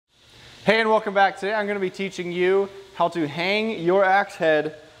Hey, and welcome back. Today I'm going to be teaching you how to hang your axe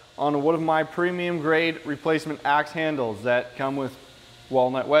head on one of my premium grade replacement axe handles that come with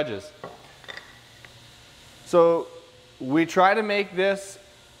walnut wedges. So we try to make this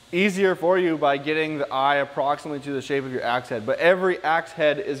easier for you by getting the eye approximately to the shape of your axe head, but every axe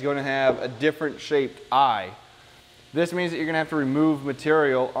head is going to have a different shaped eye. This means that you're going to have to remove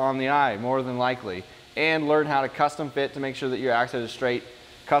material on the eye more than likely and learn how to custom fit to make sure that your axe head is straight.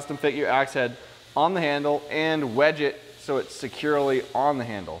 Custom fit your axe head on the handle and wedge it so it's securely on the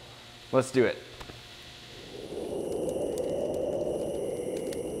handle. Let's do it.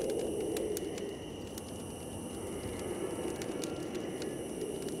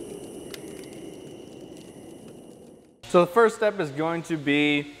 So the first step is going to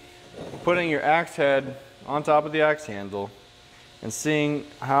be putting your axe head on top of the axe handle and seeing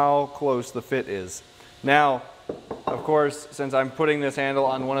how close the fit is. Now, of course, since I'm putting this handle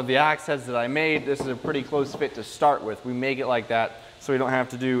on one of the axe heads that I made, this is a pretty close fit to start with. We make it like that so we don't have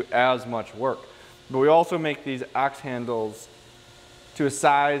to do as much work. But we also make these axe handles to a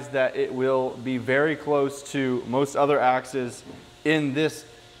size that it will be very close to most other axes in this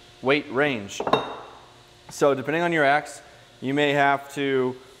weight range. So depending on your axe, you may have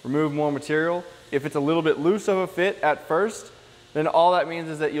to remove more material. If it's a little bit loose of a fit at first, then all that means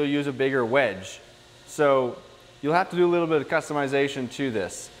is that you'll use a bigger wedge. So you'll have to do a little bit of customization to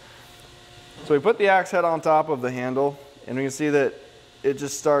this. So we put the axe head on top of the handle, and we can see that it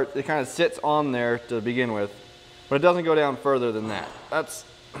kind of sits on there to begin with, but it doesn't go down further than that. That's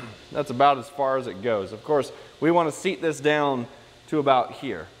about as far as it goes. Of course, we want to seat this down to about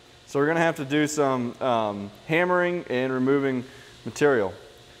here. So we're going to have to do some hammering and removing material.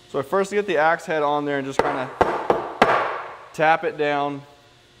 So I first get the axe head on there and just kind of tap it down,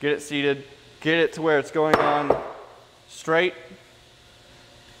 get it seated, get it to where it's going on straight.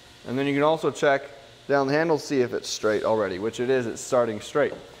 And then you can also check down the handle, see if it's straight already, which it is, it's starting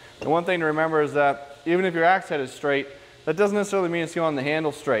straight. And one thing to remember is that even if your axe head is straight, that doesn't necessarily mean it's going on the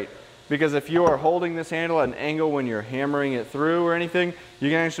handle straight. Because if you are holding this handle at an angle when you're hammering it through or anything, you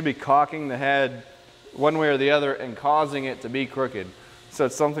can actually be cocking the head one way or the other and causing it to be crooked. So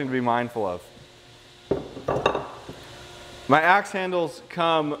it's something to be mindful of. My axe handles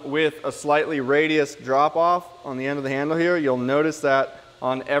come with a slightly radius drop off on the end of the handle here. You'll notice that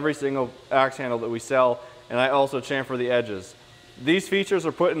on every single axe handle that we sell, and I also chamfer the edges. These features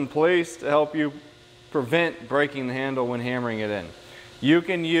are put in place to help you prevent breaking the handle when hammering it in. You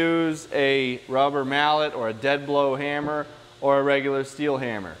can use a rubber mallet or a dead blow hammer or a regular steel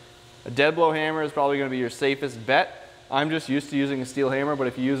hammer. A dead blow hammer is probably going to be your safest bet. I'm just used to using a steel hammer, but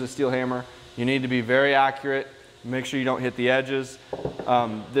if you use a steel hammer, you need to be very accurate. Make sure you don't hit the edges.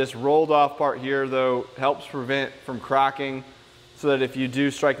 This rolled off part here though helps prevent from cracking so that if you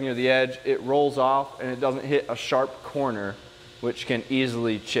do strike near the edge, it rolls off and it doesn't hit a sharp corner which can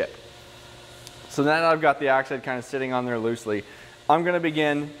easily chip. So now that I've got the axe head kind of sitting on there loosely, I'm going to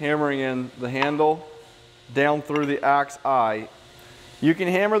begin hammering in the handle down through the axe eye. You can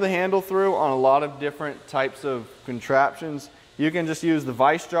hammer the handle through on a lot of different types of contraptions. You can just use the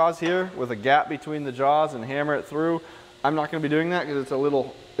vice jaws here with a gap between the jaws and hammer it through. I'm not going to be doing that because it's a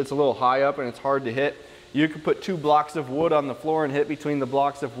little high up and it's hard to hit. You could put 2 blocks of wood on the floor and hit between the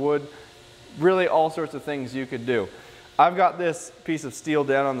blocks of wood. Really all sorts of things you could do. I've got this piece of steel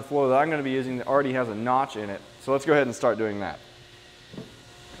down on the floor that I'm going to be using that already has a notch in it. So let's go ahead and start doing that.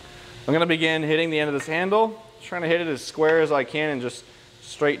 I'm going to begin hitting the end of this handle, trying to hit it as square as I can and just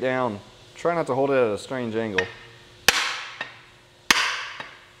straight down. Try not to hold it at a strange angle.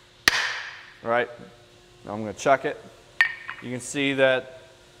 All right, now I'm going to chuck it. You can see that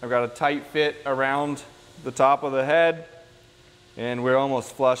I've got a tight fit around the top of the head and we're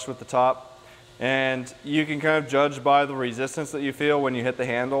almost flush with the top. And you can kind of judge by the resistance that you feel when you hit the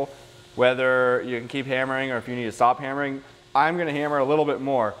handle, whether you can keep hammering or if you need to stop hammering. I'm going to hammer a little bit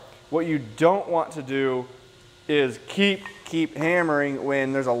more. What you don't want to do is keep hammering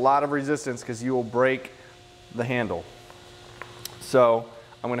when there's a lot of resistance because you will break the handle. So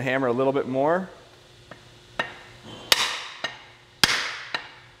I'm going to hammer a little bit more.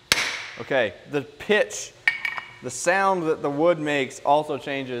 Okay, the pitch, the sound that the wood makes also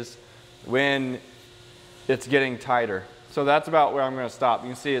changes when it's getting tighter. So that's about where I'm going to stop. You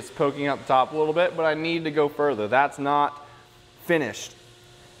can see it's poking out the top a little bit, but I need to go further. That's not finished.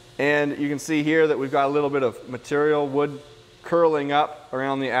 And you can see here that we've got a little bit of material, wood curling up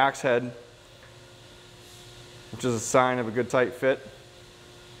around the axe head, which is a sign of a good tight fit.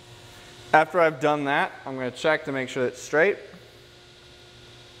 After I've done that, I'm going to check to make sure it's straight.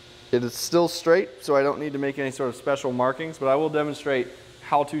 It is still straight, so I don't need to make any sort of special markings, but I will demonstrate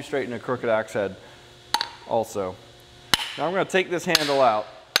how to straighten a crooked axe head also. Now I'm going to take this handle out.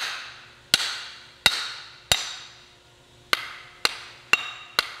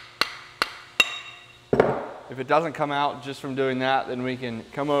 If it doesn't come out just from doing that, then we can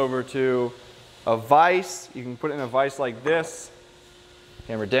come over to a vise. You can put it in a vise like this,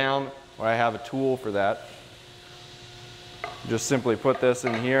 hammer down, or I have a tool for that. Just simply put this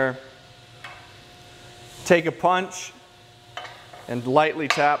in here, take a punch, and lightly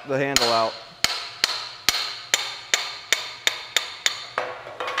tap the handle out.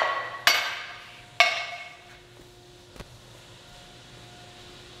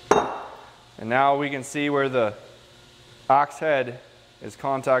 And now we can see where the axe head is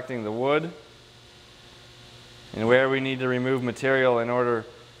contacting the wood and where we need to remove material in order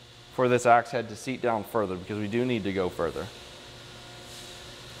for this axe head to seat down further, because we do need to go further.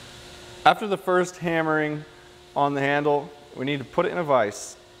 After the first hammering on the handle, we need to put it in a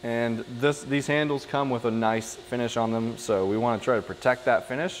vise, and these handles come with a nice finish on them, so we want to try to protect that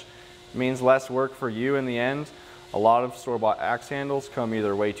finish. It means less work for you in the end. A lot of store-bought axe handles come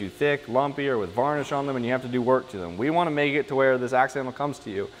either way too thick, lumpy, or with varnish on them, and you have to do work to them. We want to make it to where this axe handle comes to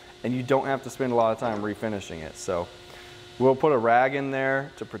you and you don't have to spend a lot of time refinishing it. So we'll put a rag in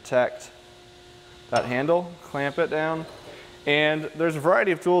there to protect that handle, clamp it down, and there's a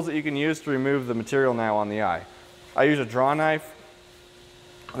variety of tools that you can use to remove the material now on the eye. I use a draw knife.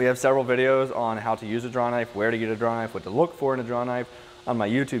 We have several videos on how to use a draw knife, where to get a draw knife, what to look for in a draw knife on my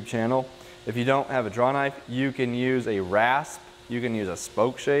YouTube channel. If you don't have a draw knife, you can use a rasp, you can use a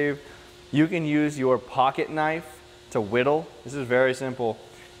spoke shave, you can use your pocket knife to whittle. This is very simple.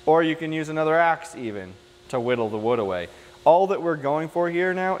 Or you can use another axe even to whittle the wood away. All that we're going for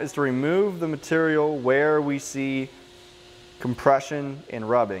here now is to remove the material where we see compression and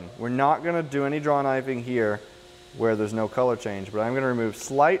rubbing. We're not going to do any draw knifing here where there's no color change, but I'm going to remove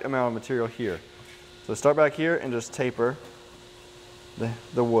slight amount of material here. So start back here and just taper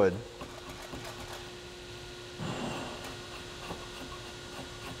the wood.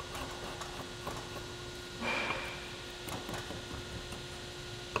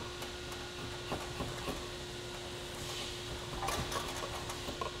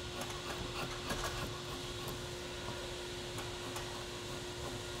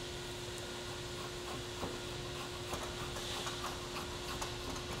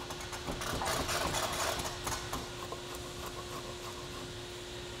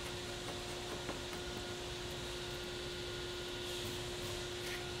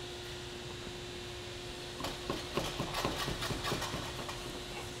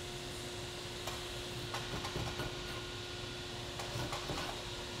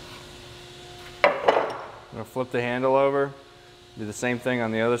 I'm going to flip the handle over, do the same thing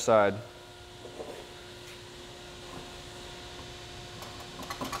on the other side.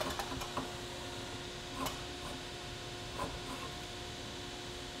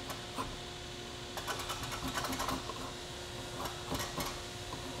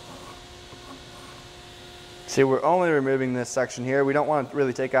 See, we're only removing this section here. We don't want to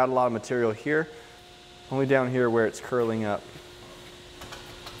really take out a lot of material here, only down here where it's curling up.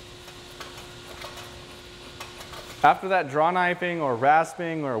 After that draw knifing or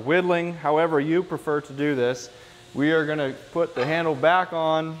rasping or whittling, however you prefer to do this, we are going to put the handle back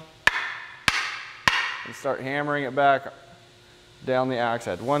on and start hammering it back down the axe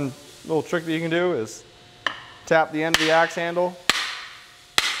head. One little trick that you can do is tap the end of the axe handle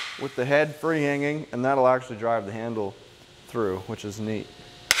with the head free hanging, and that'll actually drive the handle through, which is neat.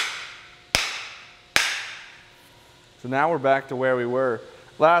 So now we're back to where we were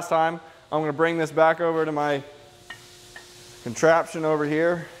last time. I'm going to bring this back over to my contraption over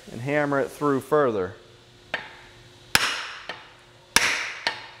here and hammer it through further.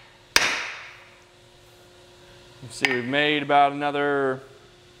 You see, we've made about another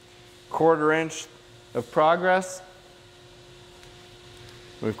 1/4 inch of progress.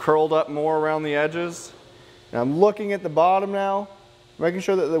 We've curled up more around the edges. And I'm looking at the bottom now, making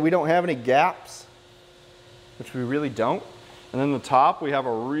sure that we don't have any gaps, which we really don't. And then the top, we have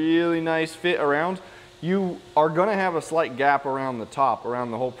a really nice fit around. You are going to have a slight gap around the top, around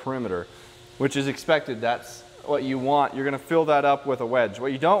the whole perimeter, which is expected. That's what you want. You're going to fill that up with a wedge.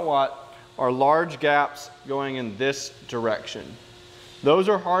 What you don't want are large gaps going in this direction. Those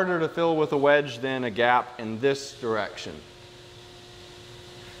are harder to fill with a wedge than a gap in this direction.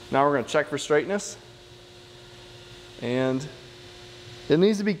 Now we're going to check for straightness. And it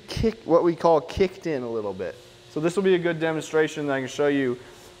needs to be kicked, what we call kicked in a little bit. So this will be a good demonstration that I can show you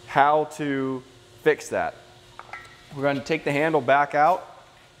how to fix that. We're going to take the handle back out.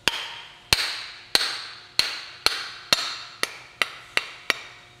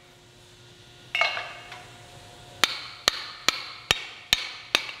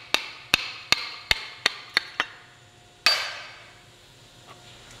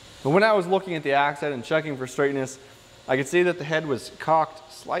 But when I was looking at the axe head and checking for straightness, I could see that the head was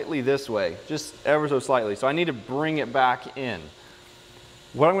cocked slightly this way, just ever so slightly. So I need to bring it back in.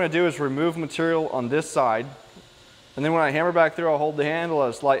 What I'm going to do is remove material on this side, and then when I hammer back through, I'll hold the handle at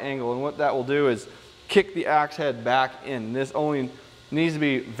a slight angle, and what that will do is kick the axe head back in. This only needs to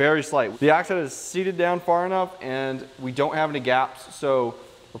be very slight. The axe head is seated down far enough, and we don't have any gaps, so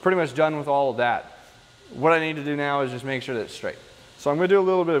we're pretty much done with all of that. What I need to do now is just make sure that it's straight. So I'm going to do a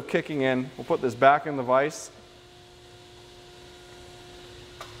little bit of kicking in. We'll put this back in the vise.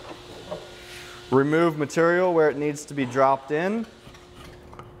 Remove material where it needs to be dropped in.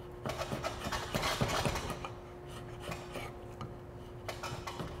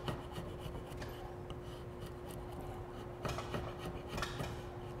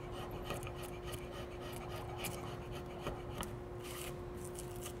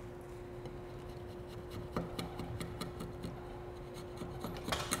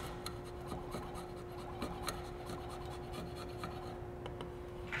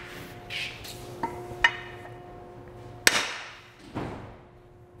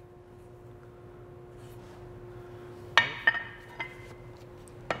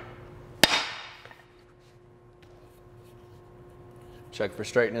 Check for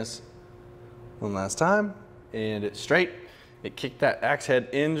straightness one last time, and it's straight. It kicked that axe head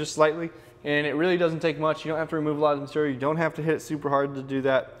in just slightly, and it really doesn't take much. You don't have to remove a lot of material. You don't have to hit it super hard to do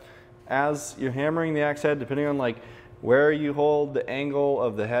that. As you're hammering the axe head, depending on like where you hold the angle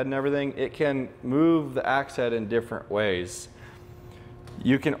of the head and everything, it can move the axe head in different ways.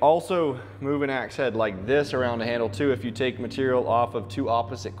 You can also move an axe head like this around the handle too. If you take material off of two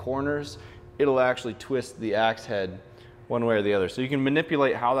opposite corners, it'll actually twist the axe head one way or the other. So you can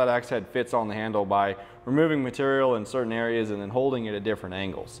manipulate how that axe head fits on the handle by removing material in certain areas and then holding it at different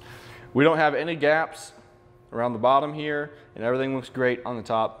angles. We don't have any gaps around the bottom here, and everything looks great on the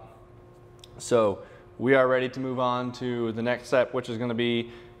top. So we are ready to move on to the next step, which is going to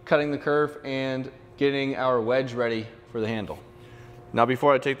be cutting the kerf and getting our wedge ready for the handle. Now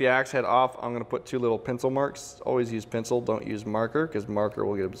before I take the axe head off, I'm going to put two little pencil marks. Always use pencil, don't use marker, because marker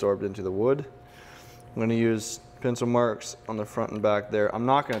will get absorbed into the wood. I'm going to use pencil marks on the front and back there. I'm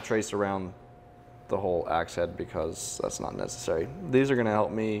not going to trace around the whole axe head because that's not necessary. These are going to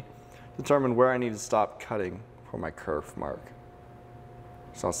help me determine where I need to stop cutting for my kerf mark.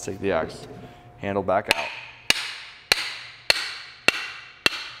 So let's take the axe handle back out.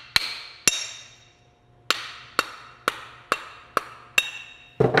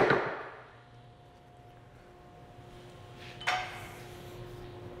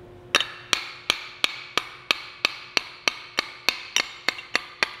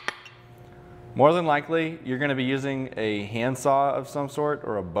 More than likely, you're going to be using a handsaw of some sort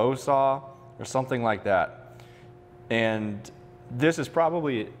or a bow saw or something like that. And this is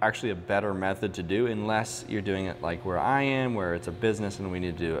probably actually a better method to do unless you're doing it like where I am, where it's a business and we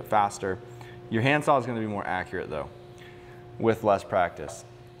need to do it faster. Your handsaw is going to be more accurate though, with less practice.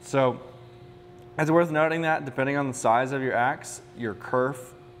 So it's worth noting that depending on the size of your axe, your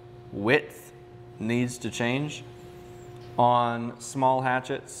kerf width needs to change. On small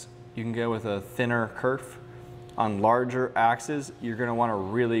hatchets, you can go with a thinner kerf. On larger axes, you're going to want to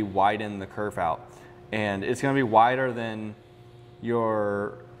really widen the kerf out. And it's going to be wider than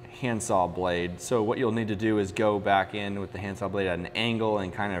your handsaw blade. So what you'll need to do is go back in with the handsaw blade at an angle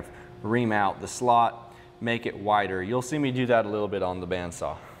and kind of ream out the slot, make it wider. You'll see me do that a little bit on the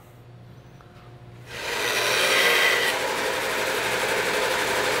bandsaw.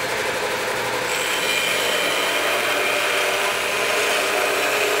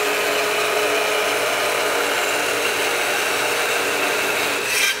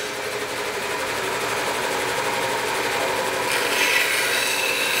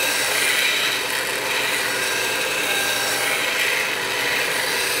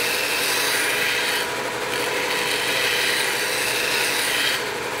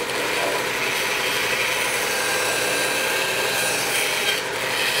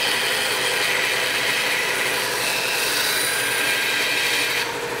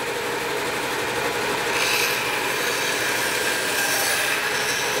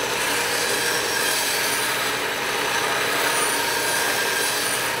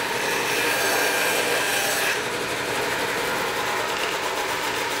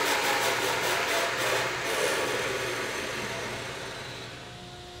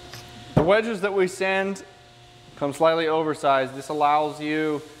 The wedges that we send come slightly oversized. This allows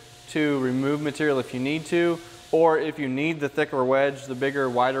you to remove material if you need to, or if you need the thicker wedge, the bigger,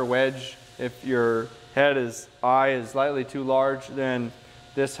 wider wedge. If your eye is slightly too large, then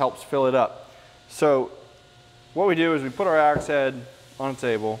this helps fill it up. So what we do is we put our axe head on a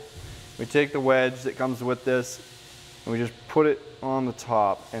table, We take the wedge that comes with this and we just put it on the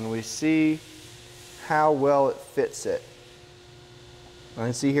top and we see how well it fits it. I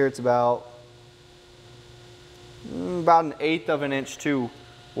can see here it's about 1/8 of an inch too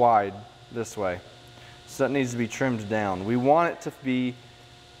wide this way. So that needs to be trimmed down. We want it to be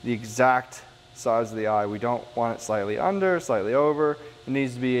the exact size of the eye. We don't want it slightly under, slightly over. It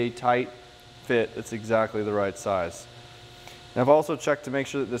needs to be a tight fit that's exactly the right size. And I've also checked to make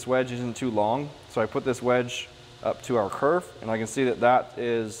sure that this wedge isn't too long. So I put this wedge up to our kerf and I can see that that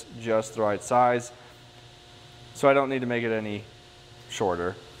is just the right size. So I don't need to make it any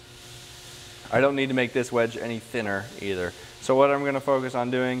shorter. I don't need to make this wedge any thinner either. So what I'm going to focus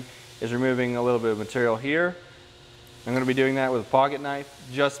on doing is removing a little bit of material here. I'm going to be doing that with a pocket knife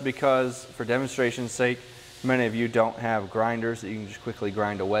just because, for demonstration's sake, many of you don't have grinders that you can just quickly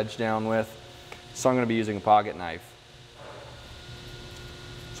grind a wedge down with. So I'm going to be using a pocket knife.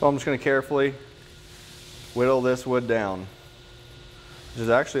 So I'm just going to carefully whittle this wood down, which is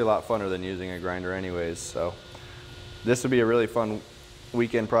actually a lot funner than using a grinder anyways. So this would be a really fun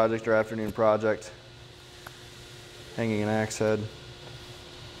weekend project or afternoon project, hanging an axe head.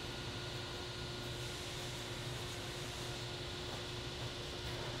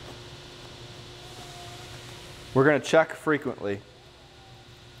 We're going to check frequently.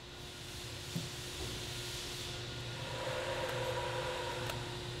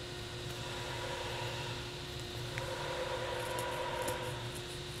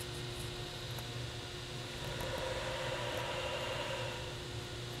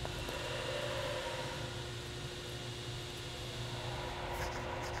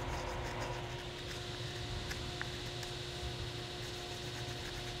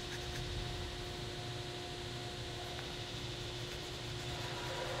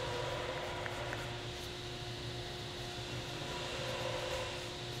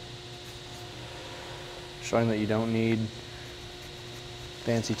 Showing that you don't need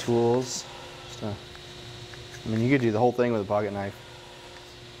fancy tools. I mean, you could do the whole thing with a pocket knife.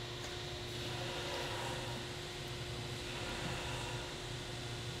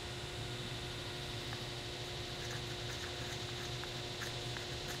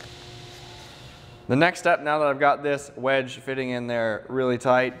 The next step, now that I've got this wedge fitting in there really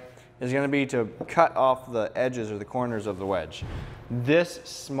tight, is going to be to cut off the edges or the corners of the wedge. This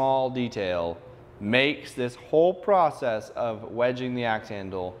small detail makes this whole process of wedging the axe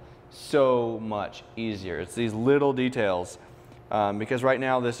handle so much easier. It's these little details, because right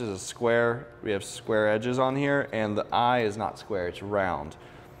now this is a square, we have square edges on here, and the eye is not square, it's round.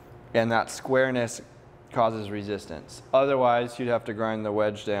 And that squareness causes resistance. Otherwise, you'd have to grind the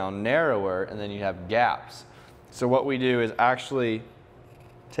wedge down narrower and then you'd have gaps. So what we do is actually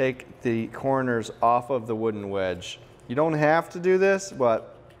take the corners off of the wooden wedge. You don't have to do this, but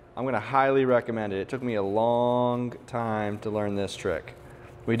I'm going to highly recommend it. It took me a long time to learn this trick.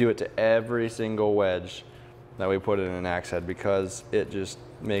 We do it to every single wedge that we put in an axe head because it just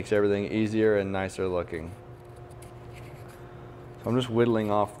makes everything easier and nicer looking. So I'm just whittling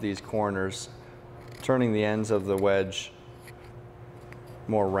off these corners, turning the ends of the wedge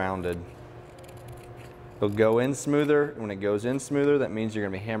more rounded. It'll go in smoother. When it goes in smoother, that means you're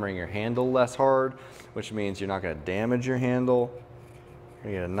going to be hammering your handle less hard, which means you're not going to damage your handle. You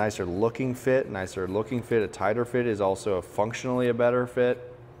get a nicer looking fit. A tighter fit is also a functionally a better fit.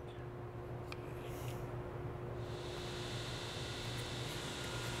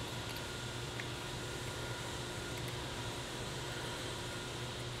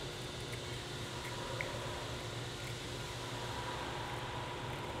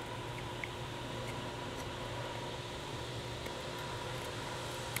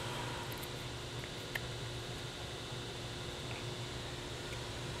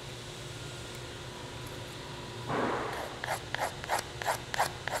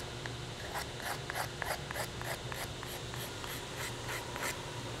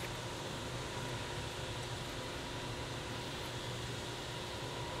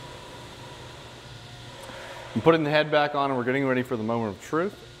 I'm putting the head back on and we're getting ready for the moment of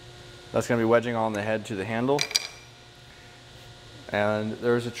truth. That's going to be wedging on the head to the handle. And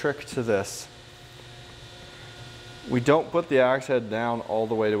there's a trick to this. We don't put the axe head down all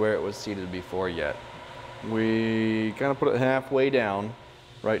the way to where it was seated before yet. We kind of put it halfway down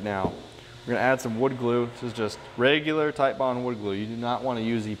right now. We're going to add some wood glue. This is just regular Titebond wood glue. You do not want to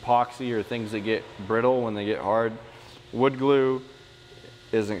use epoxy or things that get brittle when they get hard. Wood glue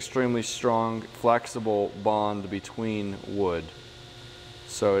is an extremely strong, flexible bond between wood.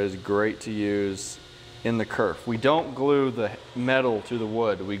 So it is great to use in the kerf. We don't glue the metal to the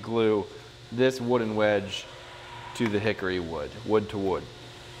wood. We glue this wooden wedge to the hickory wood, wood to wood.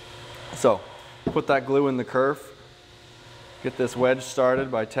 So put that glue in the kerf. Get this wedge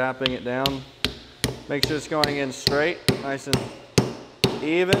started by tapping it down. Make sure it's going in straight, nice and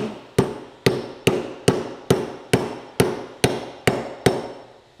even.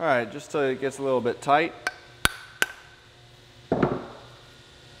 All right, just till it gets a little bit tight. I'm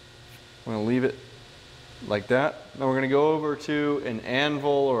gonna leave it like that. Then we're gonna go over to an anvil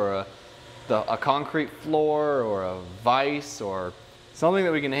or a concrete floor or a vise or something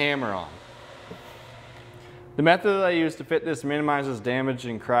that we can hammer on. The method that I use to fit this minimizes damage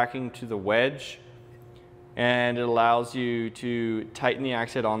and cracking to the wedge, and it allows you to tighten the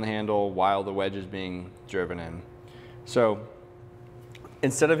axe head on the handle while the wedge is being driven in. So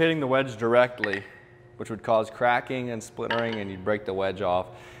instead of hitting the wedge directly, which would cause cracking and splintering and you'd break the wedge off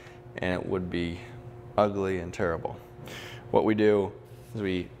and it would be ugly and terrible, what we do is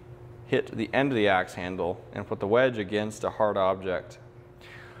we hit the end of the axe handle and put the wedge against a hard object.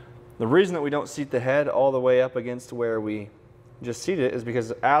 The reason that we don't seat the head all the way up against where we just seat it is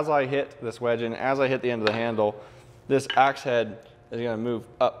because as I hit this wedge and as I hit the end of the handle, this axe head is going to move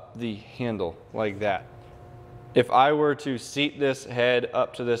up the handle like that. If I were to seat this head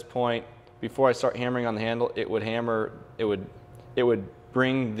up to this point before I start hammering on the handle, it would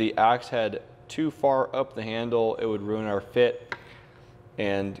bring the axe head too far up the handle. It would ruin our fit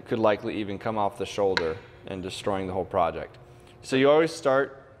and could likely even come off the shoulder and destroying the whole project. So you always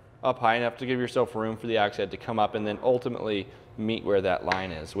start up high enough to give yourself room for the axe head to come up and then ultimately meet where that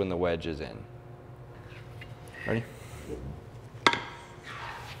line is when the wedge is in. Ready?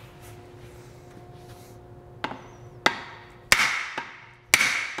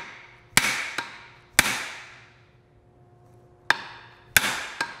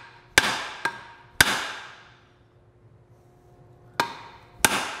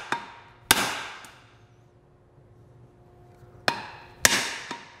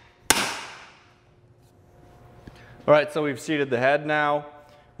 All right, so we've seated the head now.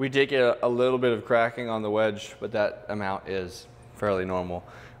 We did get a little bit of cracking on the wedge, but that amount is fairly normal.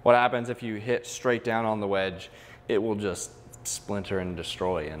 What happens if you hit straight down on the wedge, it will just splinter and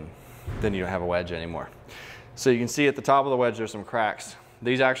destroy, and then you don't have a wedge anymore. So you can see at the top of the wedge there's some cracks.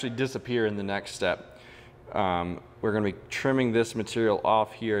 These actually disappear in the next step. We're going to be trimming this material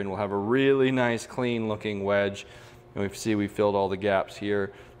off here, and we'll have a really nice clean looking wedge. And we see we filled all the gaps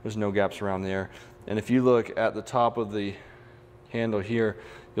here. There's no gaps around there. And if you look at the top of the handle here,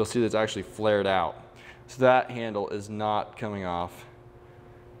 you'll see that it's actually flared out. So that handle is not coming off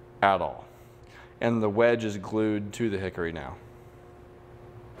at all. And the wedge is glued to the hickory now.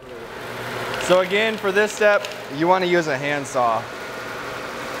 So again, for this step, you want to use a handsaw.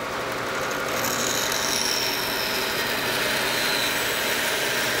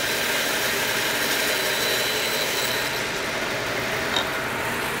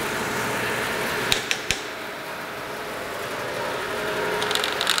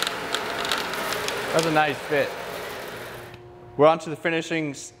 That's a nice fit. We're on to the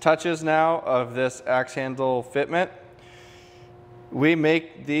finishing touches now of this axe handle fitment. We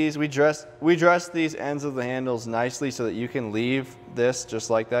make these, we dress these ends of the handles nicely so that you can leave this just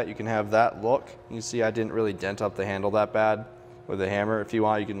like that. You can have that look. You see I didn't really dent up the handle that bad with a hammer. If you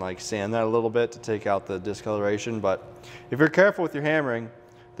want, you can like sand that a little bit to take out the discoloration, but if you're careful with your hammering,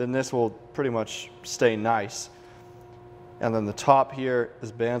 then this will pretty much stay nice. And then the top here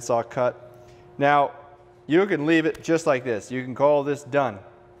is bandsaw cut. Now, you can leave it just like this. You can call this done.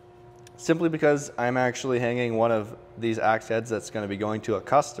 Simply because I'm actually hanging one of these axe heads that's going to be going to a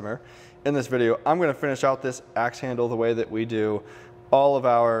customer. In this video, I'm going to finish out this axe handle the way that we do all of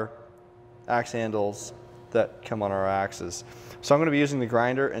our axe handles that come on our axes. So I'm going to be using the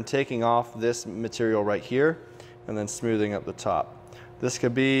grinder and taking off this material right here and then smoothing up the top. This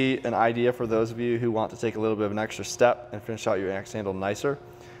could be an idea for those of you who want to take a little bit of an extra step and finish out your axe handle nicer.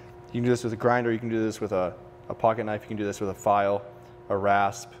 You can do this with a grinder, you can do this with a pocket knife, you can do this with a file, a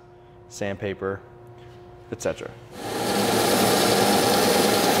rasp, sandpaper, etc.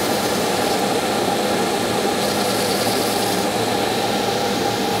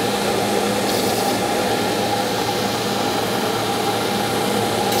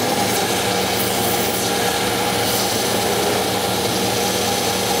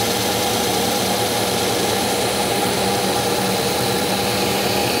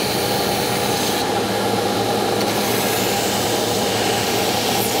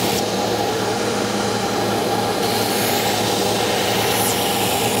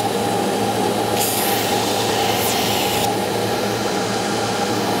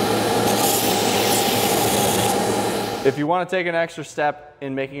 If you want to take an extra step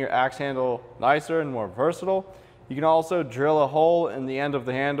in making your axe handle nicer and more versatile, you can also drill a hole in the end of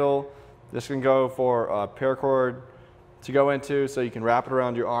the handle This can go for a paracord to go into, so you can wrap it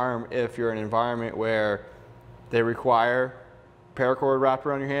around your arm if you're in an environment where they require paracord wrapped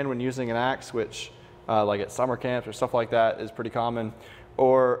around your hand when using an axe, which like at summer camps or stuff like that is pretty common.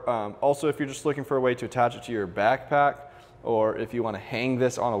 Or also if you're just looking for a way to attach it to your backpack, or if you want to hang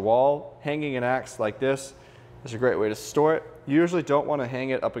this on a wall, hanging an axe like this is a great way to store it. You usually don't want to hang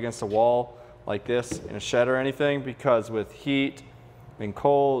it up against a wall like this in a shed or anything, because with heat and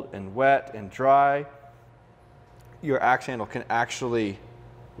cold and wet and dry, your axe handle can actually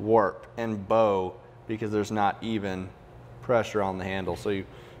warp and bow because there's not even pressure on the handle. So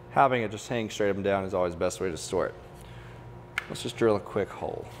having it just hang straight up and down is always the best way to store it. Let's just drill a quick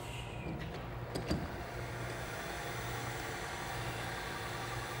hole.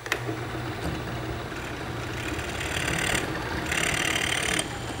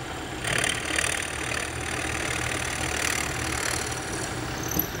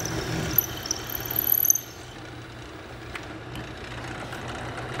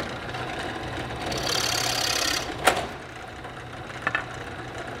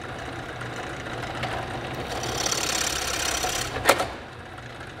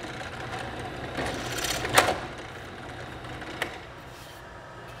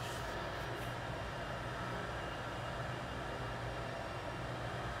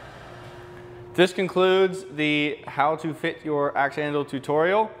 This concludes the how to fit your axe handle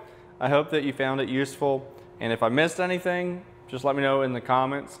tutorial. I hope that you found it useful, and if I missed anything, just let me know in the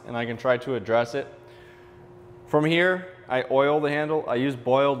comments and I can try to address it. From here, I oil the handle. I use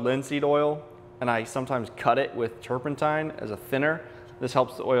boiled linseed oil, and I sometimes cut it with turpentine as a thinner. This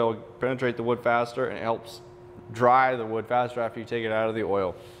helps the oil penetrate the wood faster, and it helps dry the wood faster after you take it out of the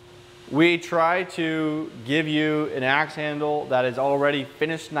oil. We try to give you an axe handle that is already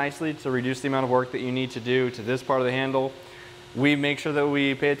finished nicely to reduce the amount of work that you need to do to this part of the handle. We make sure that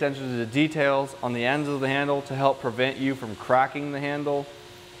we pay attention to the details on the ends of the handle to help prevent you from cracking the handle.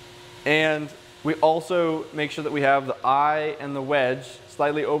 And we also make sure that we have the eye and the wedge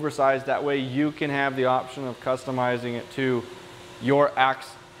slightly oversized. That way you can have the option of customizing it to your axe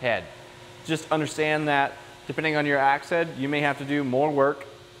head. Just understand that depending on your axe head, you may have to do more work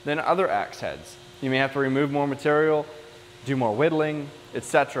than other axe heads. You may have to remove more material, do more whittling,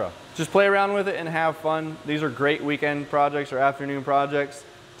 etc. Just play around with it and have fun. These are great weekend projects or afternoon projects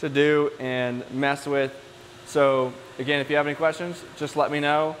to do and mess with. So again, if you have any questions, just let me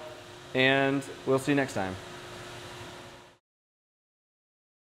know, and we'll see you next time.